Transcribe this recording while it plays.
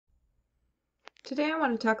Today I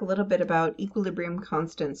want to talk a little bit about equilibrium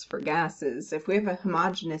constants for gases. If we have a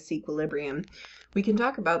homogeneous equilibrium, we can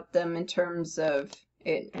talk about them in terms of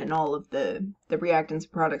it and all of the reactants,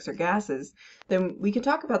 products, or gases. Then we can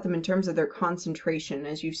talk about them in terms of their concentration,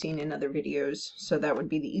 as you've seen in other videos. So that would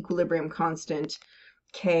be the equilibrium constant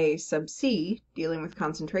K sub C, dealing with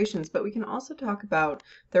concentrations, but we can also talk about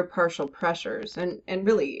their partial pressures, and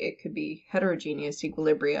really it could be heterogeneous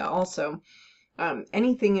equilibria also.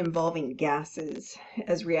 Anything involving gases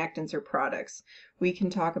as reactants or products, we can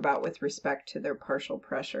talk about with respect to their partial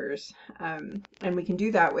pressures. And we can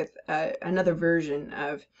do that with another version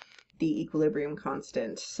of the equilibrium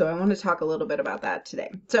constant. So I want to talk a little bit about that today.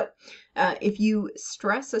 So if you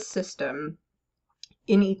stress a system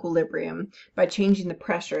in equilibrium by changing the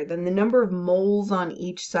pressure, then the number of moles on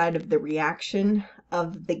each side of the reaction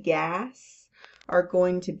of the gas are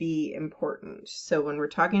going to be important. So when we're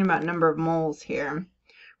talking about number of moles here,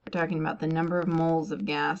 we're talking about the number of moles of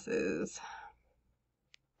gases.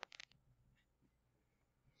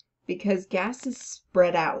 Because gases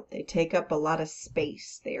spread out, they take up a lot of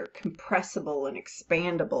space. They are compressible and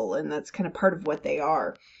expandable, and that's kind of part of what they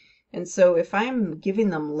are. And so if I'm giving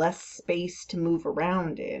them less space to move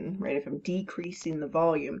around in, right, if I'm decreasing the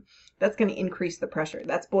volume, that's going to increase the pressure.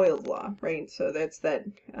 That's Boyle's law, right? So that's that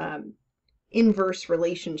inverse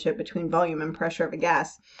relationship between volume and pressure of a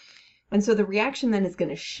gas. And so the reaction then is going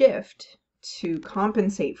to shift to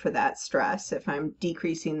compensate for that stress if I'm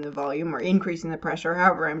decreasing the volume or increasing the pressure,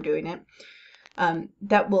 however I'm doing it.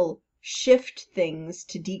 That will shift things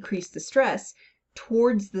to decrease the stress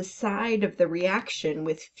towards the side of the reaction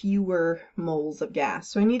with fewer moles of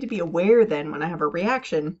gas. So I need to be aware then when I have a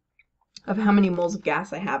reaction of how many moles of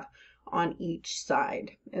gas I have on each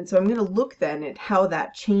side. And so I'm going to look then at how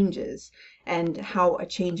that changes and how a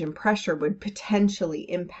change in pressure would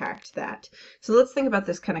potentially impact that. So let's think about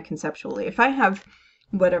this kind of conceptually. If I have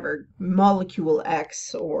whatever molecule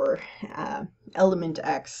X or element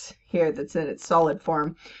X here that's in its solid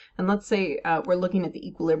form, and let's say we're looking at the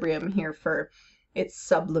equilibrium here for its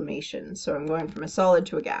sublimation. So I'm going from a solid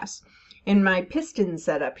to a gas. In my piston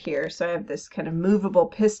setup here, so I have this kind of movable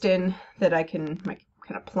piston that I can, my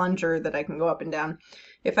kind of plunger that I can go up and down.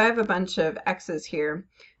 If I have a bunch of X's here,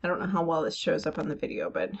 I don't know how well this shows up on the video,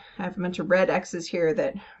 but I have a bunch of red X's here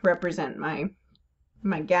that represent my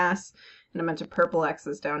gas, and a bunch of purple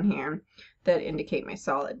X's down here that indicate my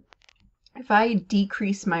solid. If I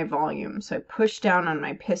decrease my volume, so I push down on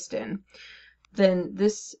my piston, then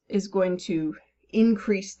this is going to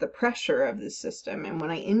increase the pressure of the system. And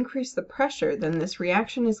when I increase the pressure, then this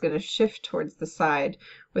reaction is going to shift towards the side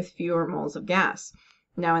with fewer moles of gas.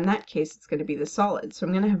 Now in that case, it's going to be the solid. So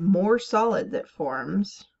I'm going to have more solid that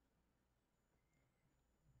forms.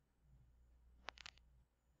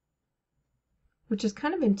 Which is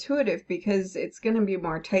kind of intuitive because it's going to be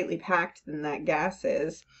more tightly packed than that gas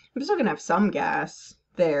is. I'm still going to have some gas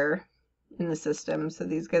there in the system, so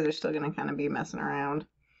these guys are still going to kind of be messing around.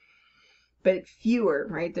 But fewer,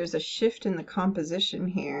 right? There's a shift in the composition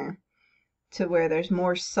here to where there's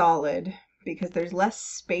more solid because there's less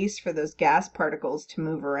space for those gas particles to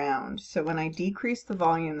move around. So when I decrease the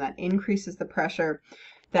volume, that increases the pressure.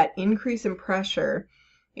 That increase in pressure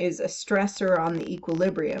is a stressor on the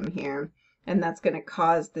equilibrium here, and that's going to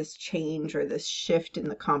cause this change or this shift in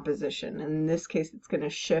the composition. And in this case, it's going to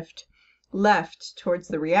shift left towards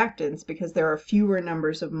the reactants because there are fewer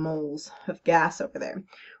numbers of moles of gas over there.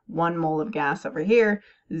 1 mole of gas over here,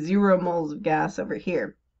 0 moles of gas over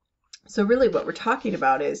here. So really what we're talking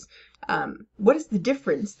about is what is the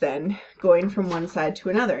difference then going from one side to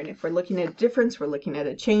another? And if we're looking at a difference, we're looking at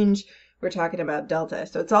a change, we're talking about delta.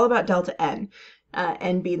 So it's all about delta N,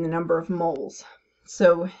 N being the number of moles.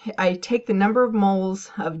 So I take the number of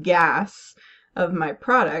moles of gas of my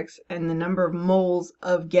products and the number of moles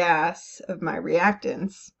of gas of my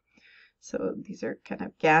reactants. So these are kind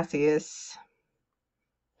of gaseous.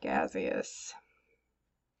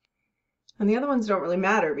 And the other ones don't really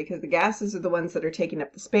matter because the gases are the ones that are taking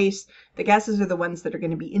up the space. The gases are the ones that are going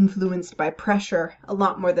to be influenced by pressure a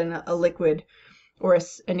lot more than a liquid or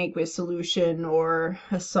an aqueous solution or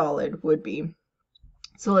a solid would be.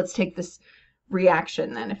 So let's take this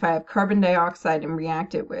reaction then. If I have carbon dioxide and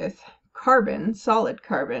react it with carbon, solid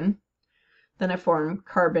carbon, then I form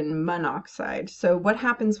carbon monoxide. So what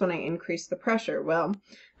happens when I increase the pressure? Well,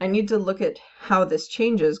 I need to look at how this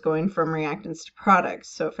changes going from reactants to products.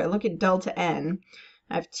 So if I look at delta N,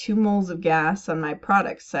 I have 2 moles of gas on my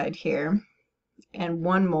product side here and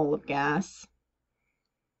 1 mole of gas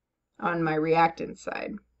on my reactant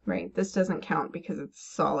side, right? This doesn't count because it's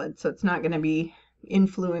solid, so it's not going to be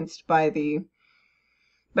influenced by the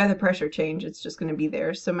by the pressure change, it's just going to be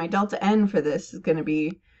there. So my delta N for this is going to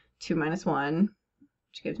be 2 minus 1,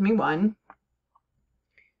 which gives me 1.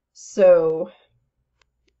 So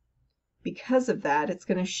because of that, it's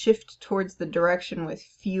going to shift towards the direction with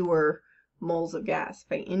fewer moles of gas.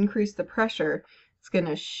 If I increase the pressure, it's going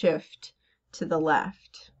to shift to the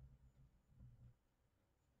left.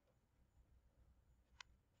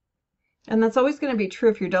 And that's always going to be true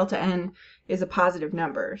if your delta N is a positive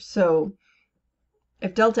number. So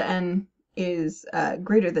if delta N is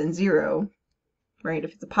greater than 0, right,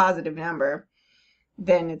 if it's a positive number,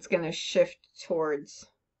 then it's going to shift towards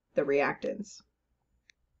the reactants.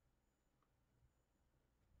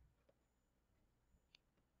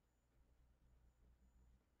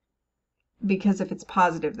 Because if it's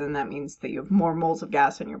positive, then that means that you have more moles of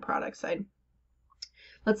gas on your product side.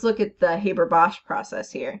 Let's look at the Haber-Bosch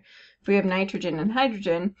process here. If we have nitrogen and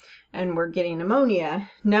hydrogen and we're getting ammonia,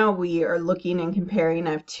 now we are looking and comparing.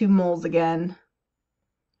 I have 2 moles again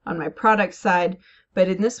on my product side, but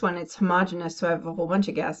in this one it's homogeneous, so I have a whole bunch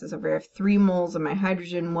of gases over here. I have 3 moles of my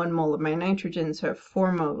hydrogen, 1 mole of my nitrogen, so I have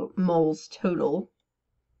 4 moles total.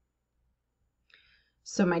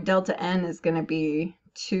 So my delta N is going to be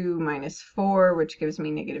 2 minus 4, which gives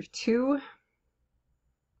me -2.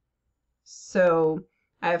 So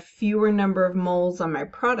I have fewer number of moles on my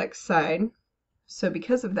product side. So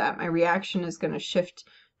because of that, my reaction is going to shift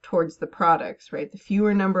towards the products, right? The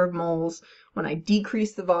fewer number of moles, when I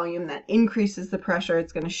decrease the volume, that increases the pressure.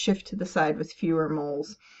 It's going to shift to the side with fewer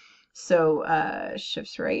moles. So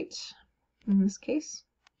shifts right in this case.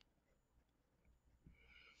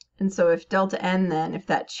 And so if delta N then, if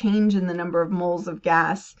that change in the number of moles of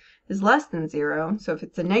gas is less than 0, so if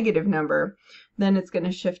it's a negative number, then it's going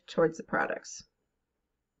to shift towards the products.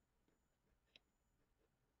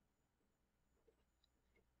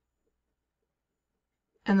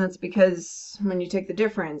 And that's because when you take the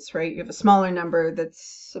difference, right, you have a smaller number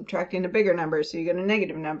that's subtracting a bigger number, so you get a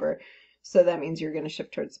negative number. So that means you're going to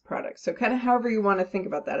shift towards the product. So kind of however you want to think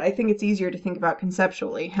about that. I think it's easier to think about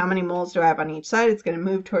conceptually. How many moles do I have on each side? It's going to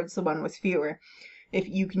move towards the one with fewer. If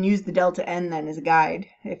you can use the delta N then as a guide.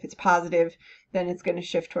 If it's positive, then it's going to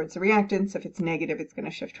shift towards the reactants. If it's negative, it's going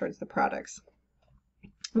to shift towards the products.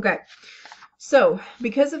 Okay. So,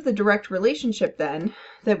 because of the direct relationship then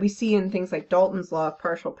that we see in things like Dalton's law of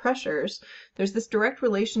partial pressures, there's this direct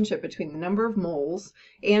relationship between the number of moles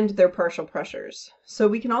and their partial pressures. So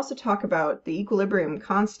we can also talk about the equilibrium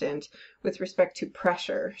constant with respect to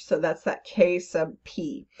pressure. So that's that K sub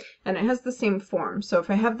P. And it has the same form. So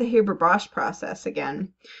if I have the Haber-Bosch process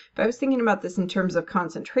again, if I was thinking about this in terms of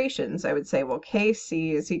concentrations, I would say, well,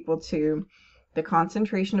 Kc is equal to the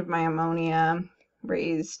concentration of my ammonia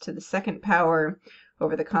raised to the 2nd power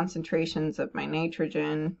over the concentrations of my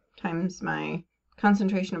nitrogen times my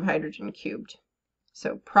concentration of hydrogen cubed.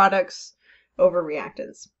 So products over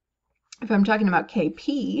reactants. If I'm talking about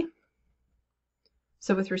Kp,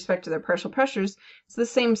 so with respect to their partial pressures, it's the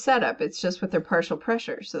same setup. It's just with their partial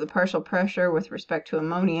pressure. So the partial pressure with respect to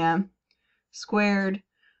ammonia squared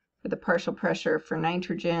for the partial pressure for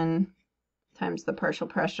nitrogen times the partial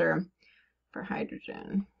pressure for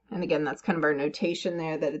hydrogen. And again, that's kind of our notation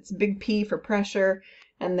there, that it's big P for pressure,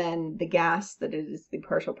 and then the gas that it is the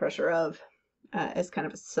partial pressure of as kind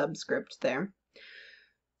of a subscript there.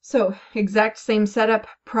 So exact same setup,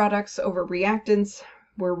 products over reactants.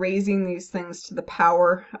 We're raising these things to the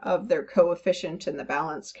power of their coefficient in the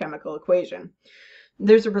balanced chemical equation.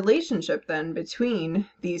 There's a relationship then between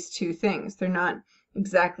these two things. They're not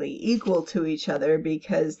exactly equal to each other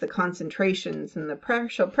because the concentrations and the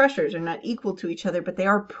partial pressures are not equal to each other, but they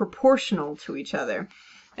are proportional to each other.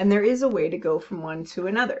 And there is a way to go from one to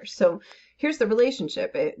another. So here's the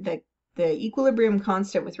relationship. The equilibrium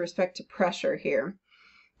constant with respect to pressure here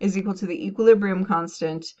is equal to the equilibrium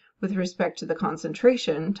constant with respect to the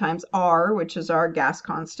concentration times R, which is our gas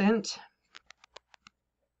constant.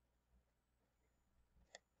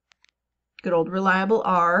 Good old reliable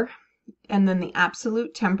R. And then the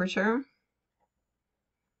absolute temperature,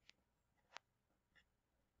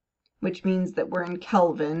 which means that we're in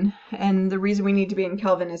Kelvin. And the reason we need to be in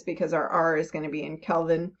Kelvin is because our R is going to be in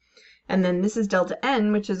Kelvin. And then this is delta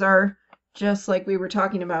N, which is our, just like we were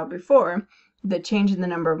talking about before, the change in the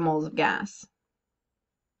number of moles of gas.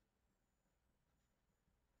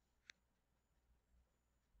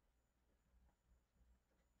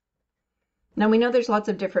 Now we know there's lots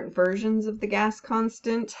of different versions of the gas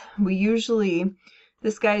constant.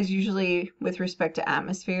 This guy is usually with respect to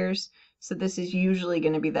atmospheres. So this is usually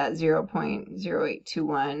going to be that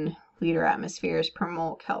 0.0821 liter atmospheres per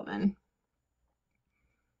mole Kelvin.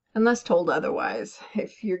 Unless told otherwise.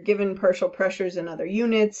 If you're given partial pressures in other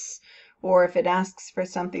units, or if it asks for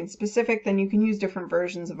something specific, then you can use different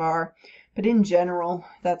versions of R. But in general,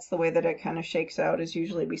 that's the way that it kind of shakes out, is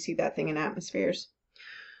usually we see that thing in atmospheres.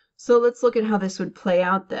 So let's look at how this would play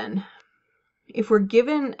out then. If we're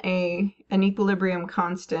given an equilibrium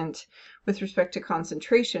constant with respect to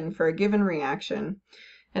concentration for a given reaction,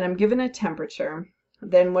 and I'm given a temperature,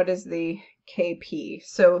 then what is the Kp?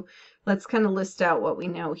 So let's kind of list out what we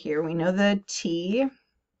know here. We know that T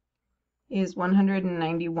is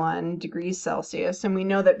 191 degrees Celsius, and we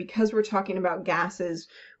know that because we're talking about gases,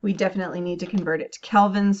 we definitely need to convert it to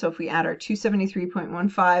Kelvin. So if we add our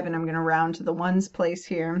 273.15, and I'm going to round to the ones place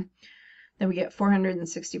here, then we get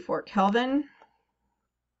 464 Kelvin.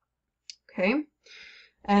 Okay,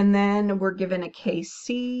 and then we're given a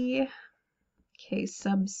Kc, K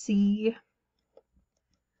sub C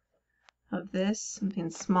of this, something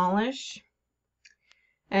smallish,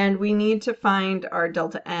 and we need to find our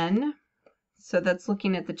delta N. So that's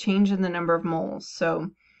looking at the change in the number of moles.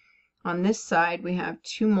 So on this side we have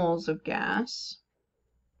 2 moles of gas,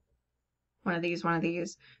 one of these,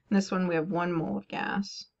 and this one we have 1 mole of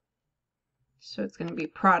gas. So it's going to be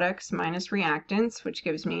products minus reactants, which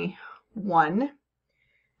gives me 1.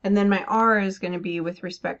 And then my R is going to be with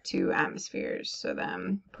respect to atmospheres, so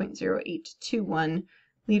then 0.0821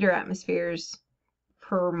 liter atmospheres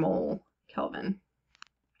per mole Kelvin.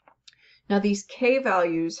 Now these K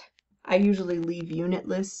values I usually leave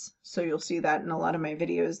unitless, so you'll see that in a lot of my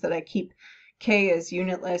videos that I keep K as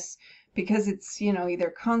unitless because it's, you know, either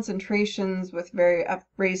concentrations with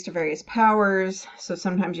raised to various powers. So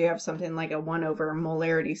sometimes you have something like a 1 over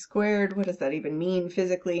molarity squared. What does that even mean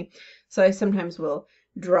physically? So I sometimes will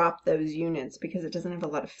drop those units because it doesn't have a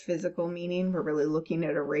lot of physical meaning. We're really looking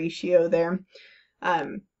at a ratio there.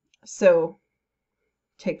 So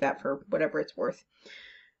take that for whatever it's worth.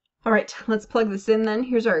 All right, let's plug this in then.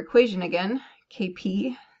 Here's our equation again.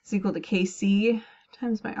 Kp is equal to Kc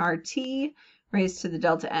times my RT raised to the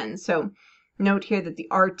delta N. So note here that the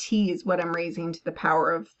RT is what I'm raising to the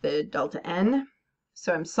power of the delta N.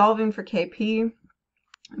 So I'm solving for Kp.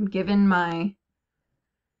 I'm given my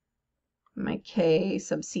K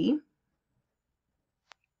sub C.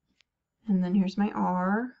 And then here's my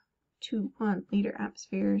R, 21 liter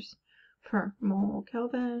atmospheres per mole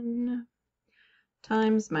Kelvin,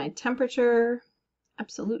 times my temperature,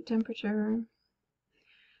 absolute temperature,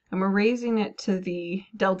 and we're raising it to the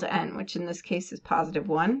delta N, which in this case is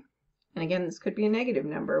 +1. And again, this could be a negative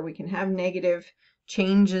number. We can have negative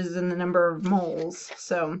changes in the number of moles,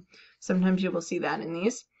 so sometimes you will see that in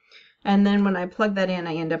these. And then when I plug that in,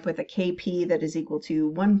 I end up with a Kp that is equal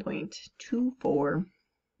to 1.24.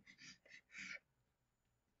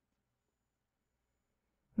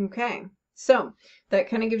 Okay. So that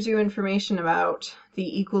kind of gives you information about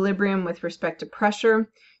the equilibrium with respect to pressure.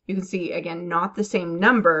 You can see, again, not the same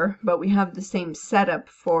number, but we have the same setup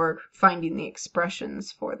for finding the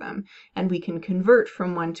expressions for them. And we can convert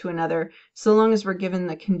from one to another so long as we're given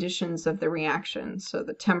the conditions of the reaction, so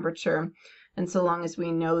the temperature, and so long as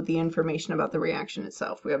we know the information about the reaction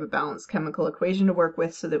itself. We have a balanced chemical equation to work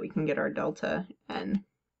with so that we can get our delta N.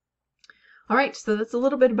 All right, so that's a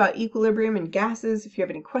little bit about equilibrium and gases. If you have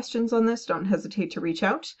any questions on this, don't hesitate to reach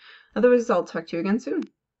out. Otherwise, I'll talk to you again soon.